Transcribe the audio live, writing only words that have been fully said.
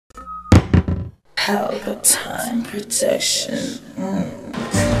Pelpa time protection. Jump,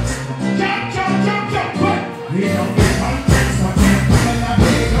 jump, jump, jump, quick! We don't get context, so can't put it on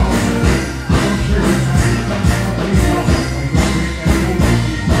the go. I'm sure it's not even on the go.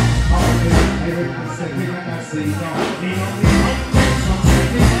 All day, every second I see you. We don't get context, so can't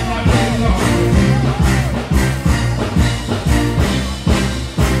put it on the go.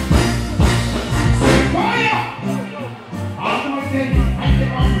 Say fire! All my day, I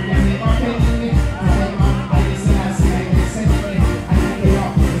get off for you, I get off.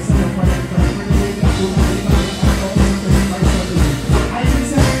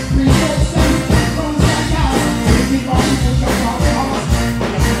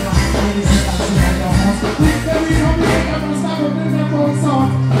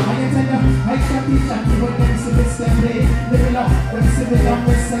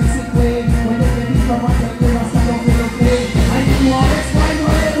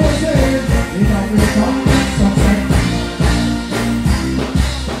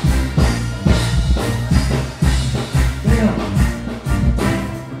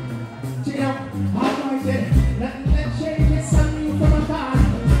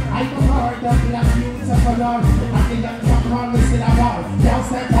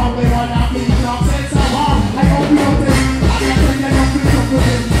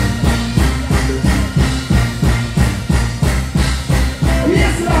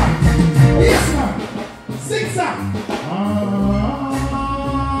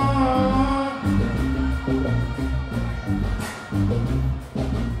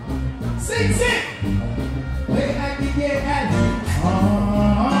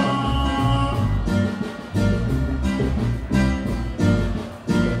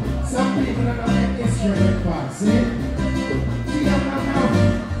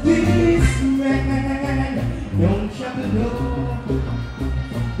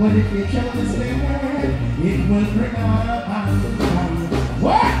 But if you kill this man, it will bring on.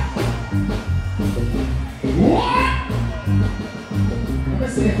 What? What? Let me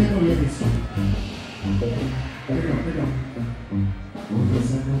see if you know your history. There you go. Always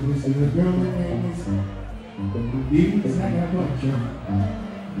I know this is a girl names. These I got bunch of.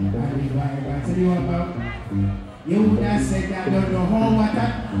 I tell you about. You would not say that I don't know how what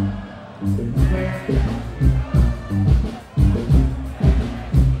that.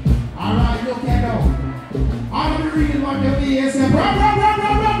 Alright, look at now. All of the reading what the VS said, rah, rah, rah,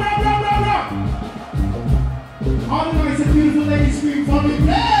 rah, rah, rah, rah, rah, rah. All the nice and beautiful ladies scream for me,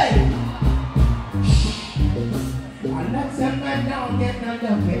 play! And let's have that down, get no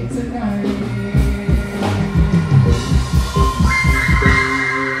love tonight.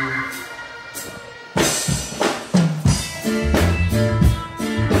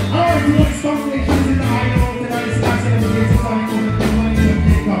 Congratulations in the island of the United States and the States of the money in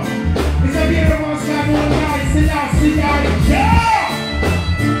Jamaica. It's a beautiful sky, one night, sit down, yeah!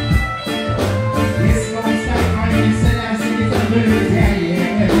 This one's like my Vincent, I see it's a little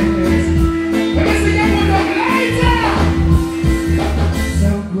yeah. Let me sing up with the lighter!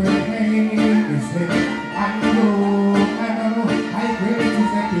 So great.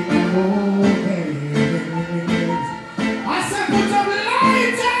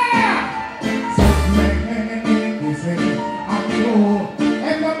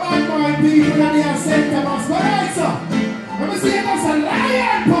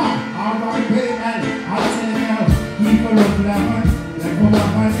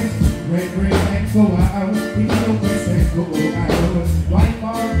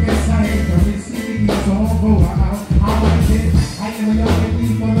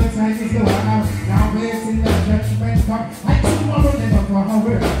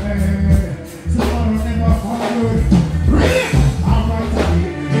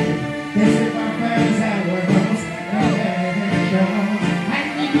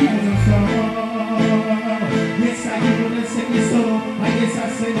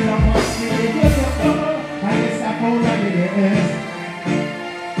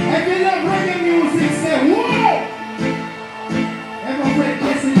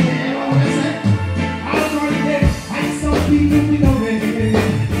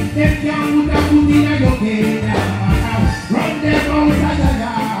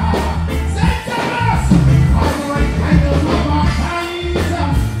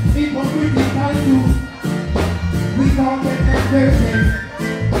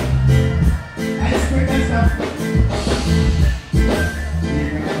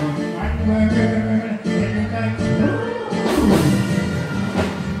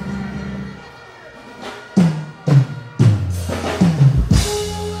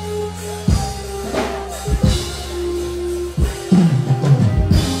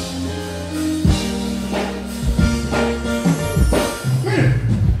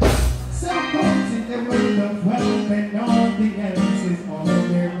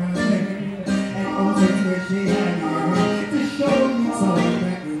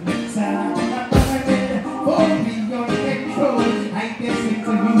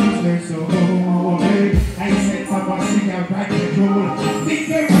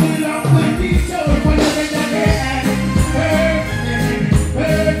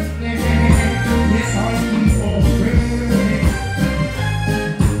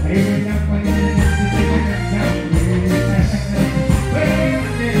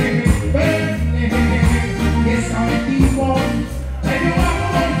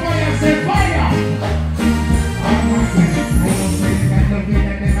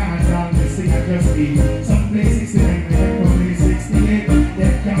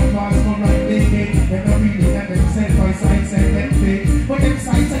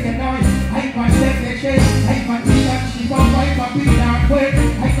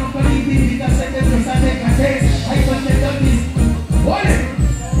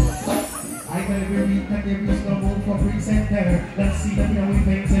 Let's see that we know we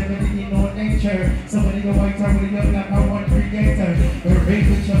face everything in our nature. Somebody go white or with you like I want creator. The rain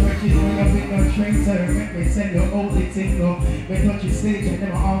with your riches when you're with no traitor. Make me send your only tingle. We touch your stage and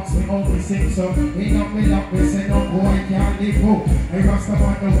never ask me only sing. So we not me up, we say no boy can't live hope. I rust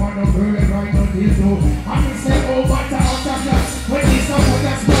about the one of girl and right on this door. I can say oh but out of class. When he's up on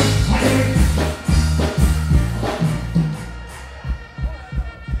that spot, I do it.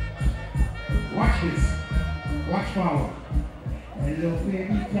 Watch this. Watch power. Hello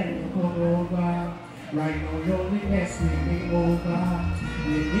baby, can you come over? Right now you only mess me over.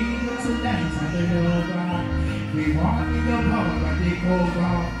 We need you tonight and then over. We walk in the power and take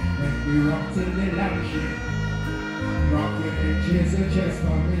over. When we rock to the lampshade. Rock your head, chase your chest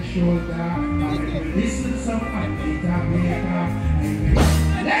on your shoulder. And when you listen some Anita Baker.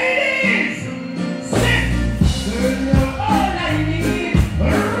 Ladies! Sit! Girl, you're all I need.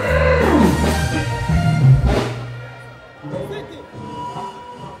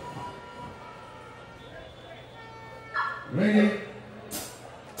 Ready?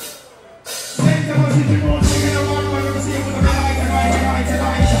 Send the music to go sing in one way to see with the lighter.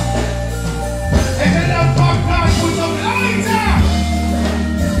 If you love popcorn, put some lighter.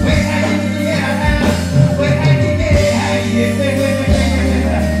 We're hanging in the air, we're hanging in the air.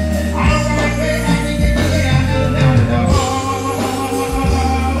 Alright, we're hanging in the air.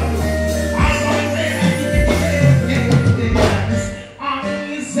 Alright, we're hanging in the air.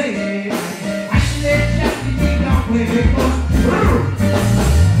 I'm saying, I let just be down with it.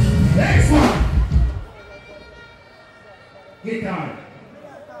 Next one. Guitar.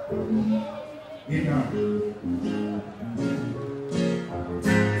 Guitar.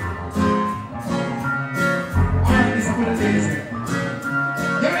 Alright, this is for the ladies.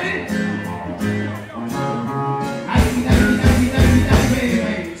 You ready?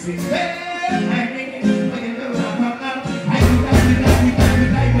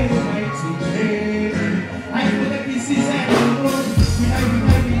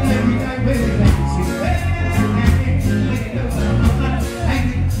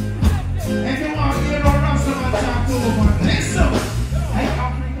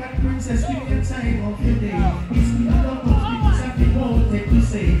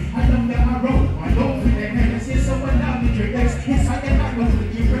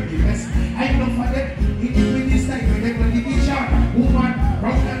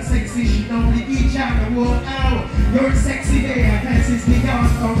 You're sexy there, I can't see me down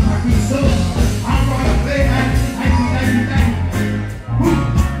from my so I'm right there, I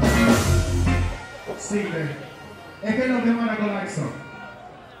see there. If you love your mother, go like so.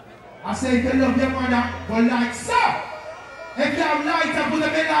 I say if you love your mother, go like so. If you have lighter, put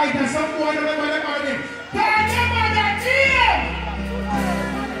them in lighter. Some boy remember them on them. Call your mother here.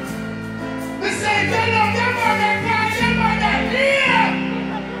 We say if you love your mother, call your mother here.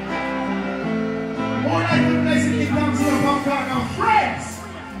 More like the blessing comes to your popcorn and friends.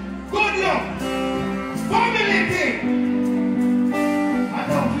 Good luck. Family thing. And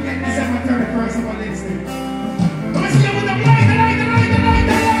don't forget December 31st of our next day. Let's get with the lighter.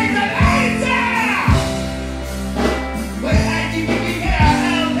 Where I give you the air,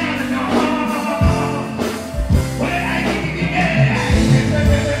 hell down and on. Where I give you the air.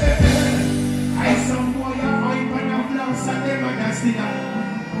 I some boy a hype and a flounce and them a gas dinner.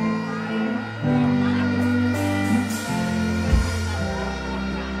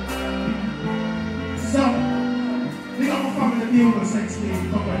 So, we got my family beautiful sex game,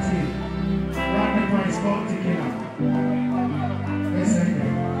 come and see. Rock the price, bounty killer. Listen.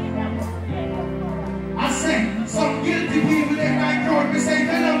 I say, some guilty people in my crowd, we say,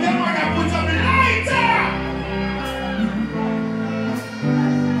 tell them they want to put up the lighter.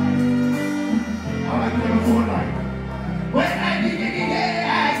 I like the phone line. When I did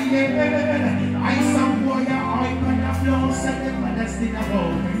I some boy a hype and a flow, set them and that's in a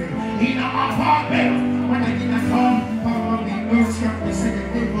boat. In a apartment, when I did a come, Papa me earth struck me, say the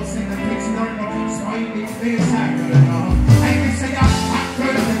people say the things don't know, smiling face, I don't know. I can say I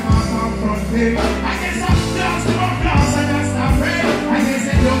girl them on front page. I guess I'm lost to my class and that's not real. I guess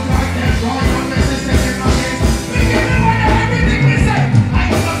it look like they're wrong, but this is taking my case. We give them all everything we say. I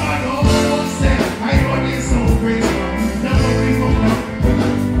come on home, say, I run it so graceful. Never bring home up.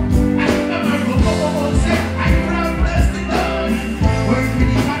 I never go home, say, I proud blessed the Lord. Work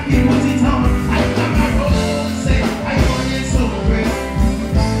really happy, put it on. I never go home, say, I run it so graceful.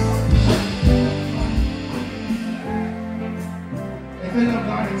 If you love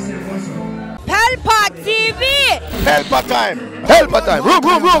God, say, what's up? Pelpa TV! Pelpa time! Pelpa time! Room!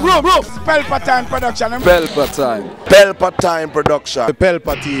 Pelpa time production! Pelpa time! Pelpa time production!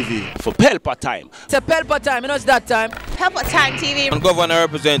 Pelpa TV! For Pelpa time! It's a Pelpa time, you know it's that time. Pelpa Time TV. I'm governor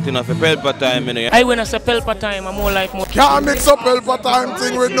representing of Pelpa Time. I when I say Pelpa Time, I'm more like more. Can't mix up Pelpa Time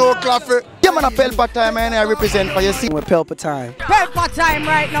thing with no coffee. Yeah, man, a Pelpa Time, and I represent for you. See, with Pelpa Time. Pelpa Time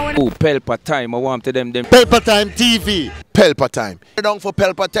right now. Oh, Pelpa Time, I want to them. Pelpa Time TV. Pelpa Time. Down for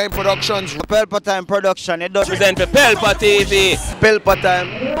Pelpa Time Productions. Pelpa Time Production, it does Represent for Pelpa TV. Pelpa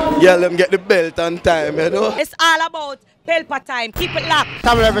Time. Yeah, let me get the belt on time, you know. It's all about Pelpa Time. Keep it locked.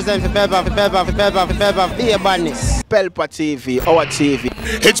 Time represent for Pelpa, the badness. Pelpa TV, our TV.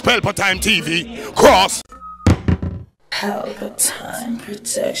 It's Pelpa Time TV. Cross. Pelpa Time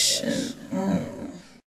protection.